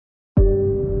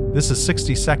This is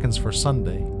 60 Seconds for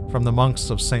Sunday from the monks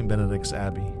of St. Benedict's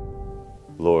Abbey.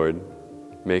 Lord,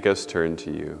 make us turn to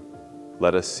you.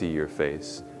 Let us see your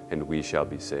face, and we shall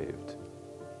be saved.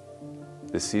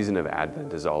 This season of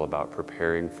Advent is all about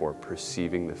preparing for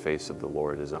perceiving the face of the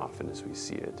Lord as often as we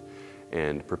see it,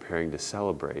 and preparing to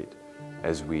celebrate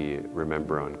as we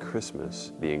remember on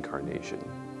Christmas the Incarnation.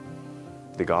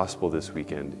 The Gospel this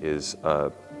weekend is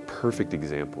a perfect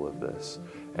example of this,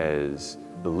 as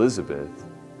Elizabeth,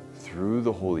 through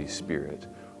the Holy Spirit,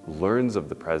 learns of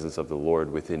the presence of the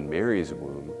Lord within Mary's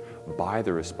womb by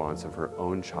the response of her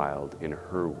own child in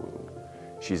her womb.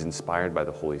 She's inspired by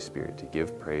the Holy Spirit to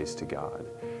give praise to God.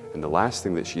 And the last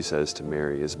thing that she says to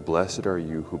Mary is, "Blessed are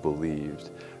you who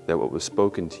believed that what was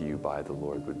spoken to you by the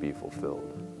Lord would be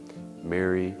fulfilled."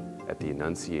 Mary, at the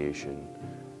Annunciation,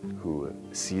 who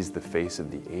sees the face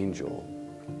of the angel,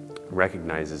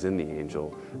 recognizes in the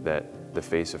angel that the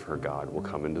face of her God will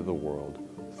come into the world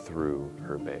through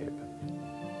her babe.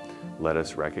 Let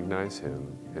us recognize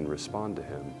him and respond to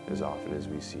him as often as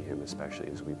we see him, especially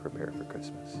as we prepare for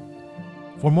Christmas.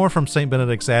 For more from St.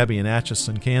 Benedict's Abbey in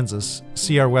Atchison, Kansas,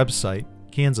 see our website,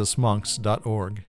 kansasmonks.org.